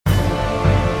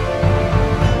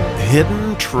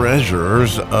hidden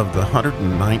treasures of the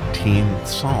 119th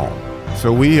Psalm.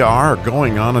 So we are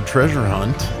going on a treasure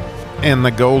hunt, and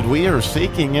the gold we are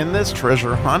seeking in this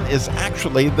treasure hunt is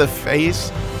actually the face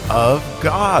of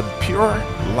God, pure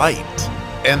light.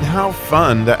 And how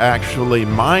fun to actually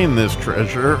mine this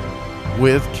treasure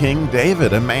with King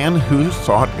David, a man who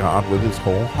sought God with his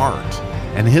whole heart.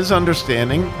 And his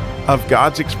understanding of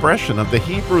God's expression of the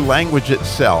Hebrew language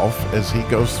itself as he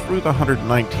goes through the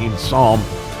 119th Psalm,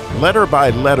 letter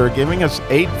by letter, giving us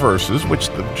 8 verses, which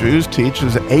the Jews teach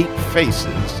as 8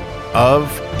 faces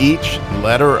of each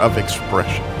letter of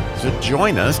expression. So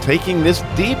join us taking this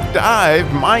deep dive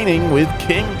mining with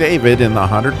King David in the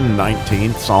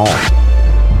 119th Psalm.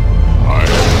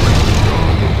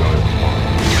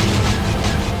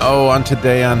 Oh, on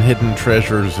today on Hidden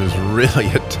Treasures is really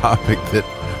a topic that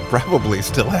probably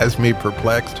still has me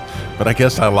perplexed, but I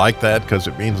guess I like that because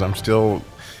it means I'm still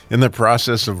in the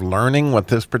process of learning what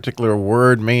this particular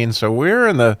word means. So we're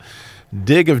in the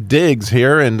dig of digs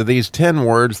here into these 10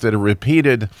 words that are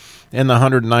repeated in the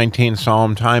 119th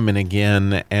Psalm time and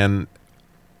again. And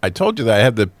I told you that I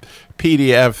had the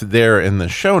PDF there in the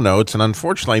show notes, and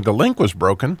unfortunately the link was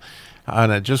broken.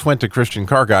 And it just went to Christian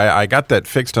Car Guy. I got that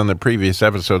fixed on the previous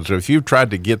episode. So if you've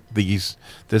tried to get this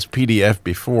PDF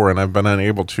before and I've been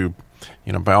unable to,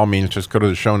 by all means, just go to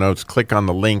the show notes, click on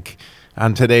the link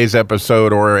on today's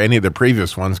episode or any of the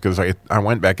previous ones, because I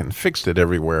went back and fixed it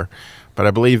everywhere. But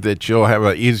I believe that you'll have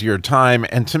an easier time.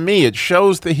 And to me, it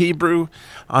shows the Hebrew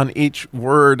on each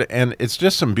word, and it's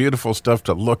just some beautiful stuff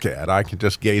to look at. I can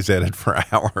just gaze at it for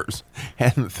hours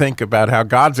and think about how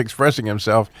God's expressing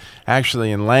himself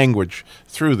actually in language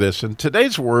through this. And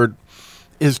today's word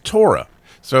is Torah.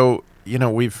 So,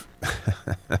 we've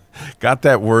got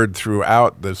that word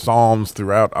throughout the Psalms,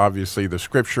 throughout, obviously, the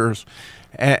Scriptures.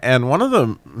 And one of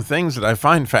the things that I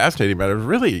find fascinating about it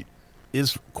really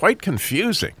is quite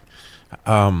confusing.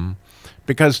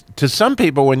 Because to some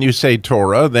people, when you say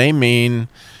Torah, they mean,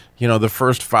 the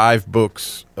first 5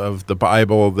 books of the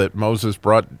Bible that Moses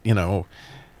brought,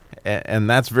 and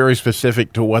that's very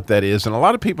specific to what that is. And a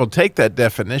lot of people take that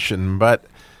definition, but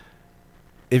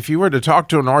if you were to talk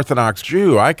to an Orthodox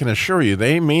Jew, I can assure you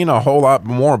they mean a whole lot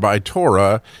more by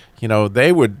Torah.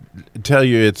 They would tell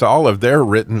you it's all of their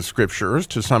written scriptures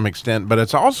to some extent, but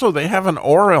it's also they have an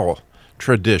oral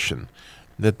tradition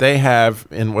that they have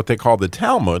in what they call the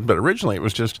Talmud, but originally it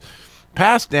was just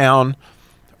passed down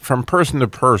from person to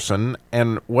person.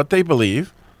 And what they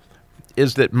believe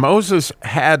is that Moses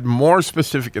had more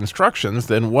specific instructions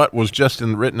than what was just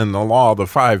written in the law, the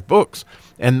 5 books.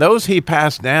 And those he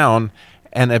passed down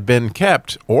and have been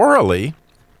kept orally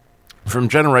from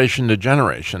generation to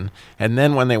generation. And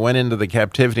then when they went into the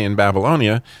captivity in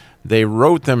Babylonia, they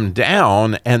wrote them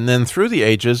down, and then through the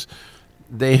ages,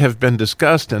 they have been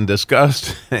discussed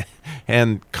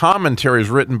and commentaries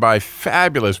written by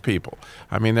fabulous people.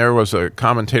 I mean, there was a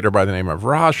commentator by the name of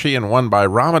Rashi and one by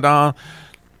Ramadan.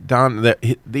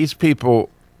 These people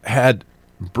had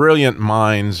brilliant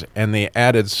minds, and they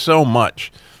added so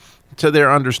much to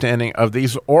their understanding of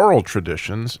these oral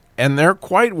traditions, and they're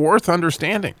quite worth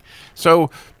understanding. So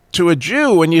to a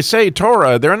Jew, when you say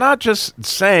Torah, they're not just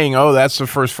saying, oh, that's the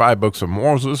first 5 books of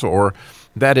Moses, or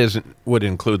would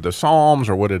include the Psalms,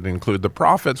 or would it include the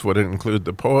prophets? Would it include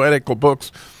the poetical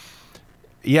books?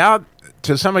 Yeah,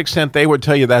 to some extent, they would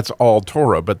tell you that's all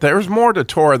Torah, but there's more to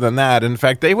Torah than that. In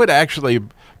fact, they would actually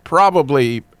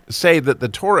probably say that the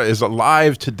Torah is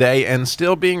alive today and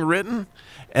still being written,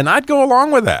 and I'd go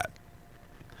along with that.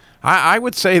 I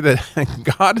would say that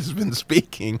God has been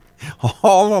speaking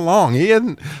all along. He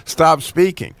hadn't stopped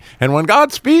speaking. And when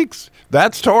God speaks,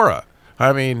 that's Torah.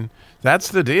 I mean, that's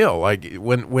the deal. Like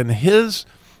when his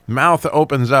mouth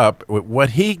opens up,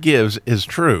 what he gives is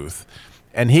truth,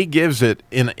 and he gives it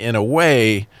in a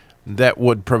way that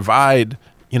would provide,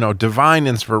 divine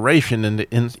inspiration and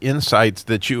insights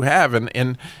that you have,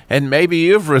 and maybe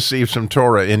you've received some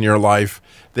Torah in your life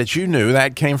that you knew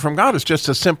that came from God. It's just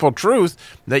a simple truth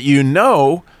that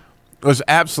was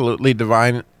absolutely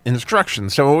divine instruction.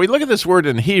 So when we look at this word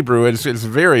in Hebrew, it's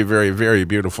very, very, very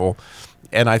beautiful,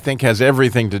 and I think has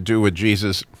everything to do with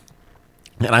Jesus.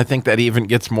 And I think that even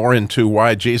gets more into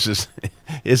why Jesus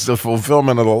is the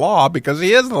fulfillment of the law, because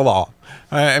he is the law.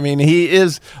 I mean, he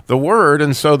is the Word,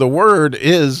 and so the Word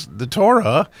is the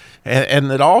Torah,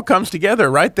 and it all comes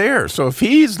together right there. So if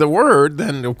he's the Word,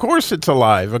 then of course it's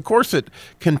alive. Of course it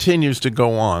continues to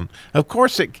go on. Of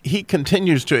course he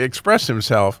continues to express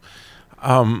himself.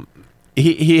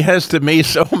 He has to me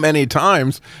so many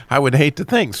times, I would hate to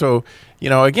think. So,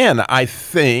 again, I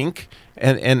think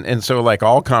And so, like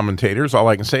all commentators, all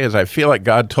I can say is I feel like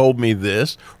God told me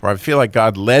this, or I feel like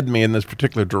God led me in this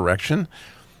particular direction.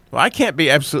 Well, I can't be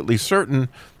absolutely certain,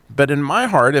 but in my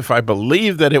heart, if I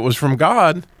believe that it was from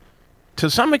God,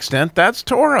 to some extent, that's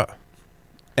Torah.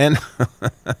 And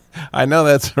I know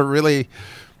that's a really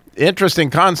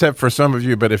interesting concept for some of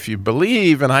you, but if you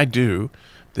believe, and I do,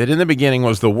 that in the beginning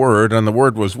was the Word, and the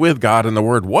Word was with God, and the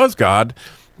Word was God,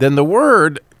 then the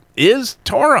Word is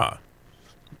Torah.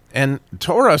 And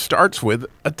Torah starts with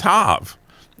a tav,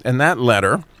 and that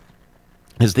letter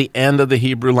is the end of the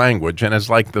Hebrew language, and it's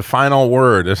like the final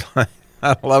word. It's like,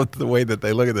 I love the way that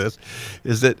they look at this,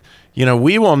 is that,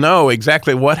 we will know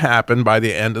exactly what happened by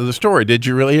the end of the story. Did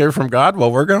you really hear from God?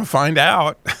 Well, we're going to find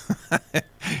out.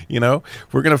 We're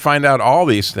going to find out all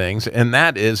these things, and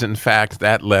that is, in fact,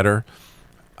 that letter,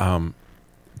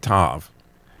 tav.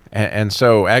 And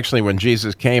so actually when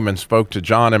Jesus came and spoke to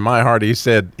John in my heart, he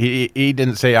said, he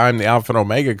didn't say I'm the Alpha and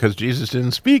Omega because Jesus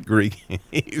didn't speak Greek.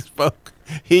 He spoke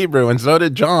Hebrew, and so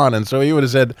did John. And so he would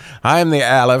have said, I'm the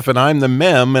Aleph, and I'm the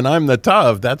Mem, and I'm the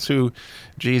Tav. That's who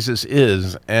Jesus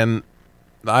is. And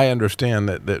I understand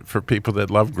that for people that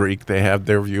love Greek, they have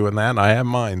their view in that, and I have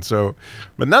mine. So,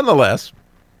 but nonetheless,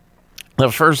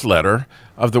 the first letter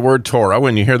of the word Torah,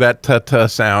 when you hear that ta-ta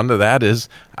sound, that is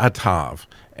a Tav.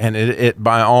 And it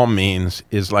by all means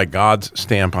is like God's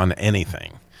stamp on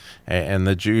anything. And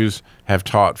the Jews have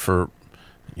taught for,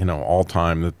 all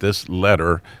time that this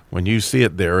letter, when you see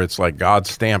it there, it's like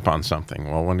God's stamp on something.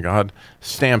 Well, when God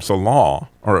stamps a law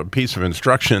or a piece of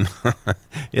instruction,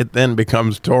 it then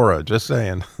becomes Torah, just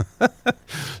saying.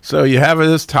 So you have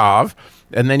this Tav,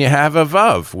 and then you have a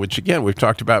Vav, which again, we've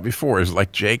talked about before, is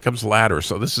like Jacob's ladder.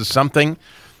 So this is something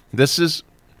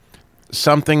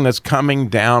that's coming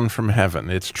down from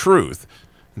heaven. It's truth.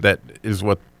 That is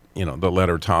what, the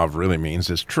letter Tav really means,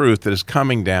 is truth that is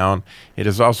coming down. It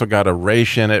has also got a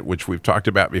resh in it, which we've talked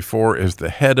about before, is the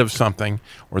head of something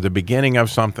or the beginning of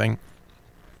something.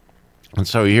 And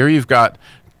so here you've got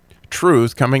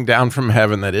truth coming down from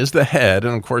heaven that is the head.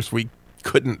 And of course, we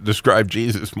couldn't describe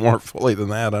Jesus more fully than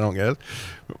that, I don't guess.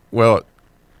 Well,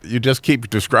 you just keep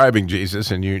describing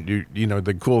Jesus, and you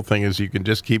the cool thing is you can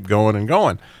just keep going and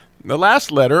going. The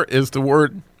last letter is the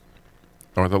word,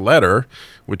 or the letter,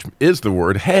 which is the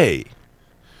word hey,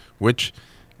 which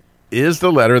is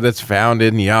the letter that's found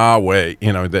in Yahweh.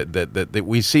 That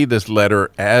we see this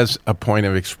letter as a point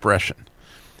of expression.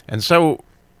 And so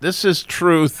this is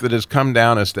truth that has come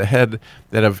down as the head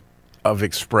of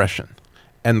expression.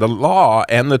 And the law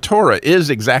and the Torah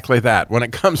is exactly that. When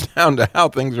it comes down to how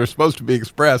things are supposed to be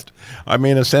expressed,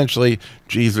 essentially,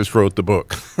 Jesus wrote the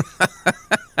book.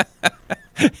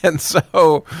 And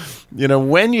so,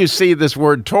 when you see this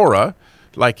word Torah,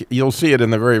 like you'll see it in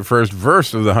the very first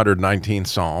verse of the 119th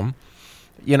Psalm,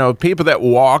 people that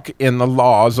walk in the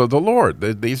laws of the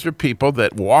Lord. These are people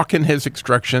that walk in his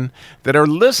instruction, that are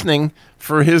listening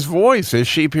for his voice. His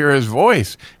sheep hear his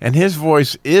voice, and his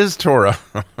voice is Torah.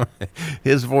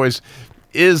 His voice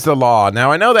is the law.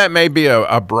 Now, I know that may be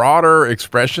a broader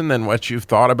expression than what you've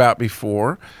thought about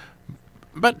before,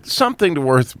 but something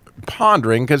worth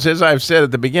pondering, because as I've said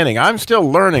at the beginning, I'm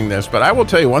still learning this, but I will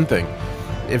tell you one thing.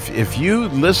 If you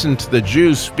listen to the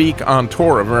Jews speak on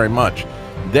Torah very much,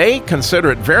 they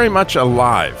consider it very much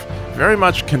alive, very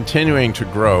much continuing to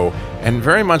grow, and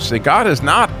very much that God has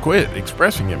not quit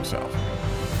expressing himself.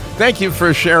 Thank you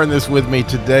for sharing this with me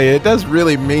today. It does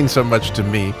really mean so much to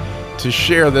me to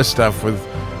share this stuff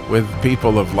with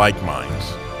people of like minds.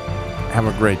 Have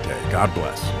a great day. God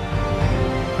bless.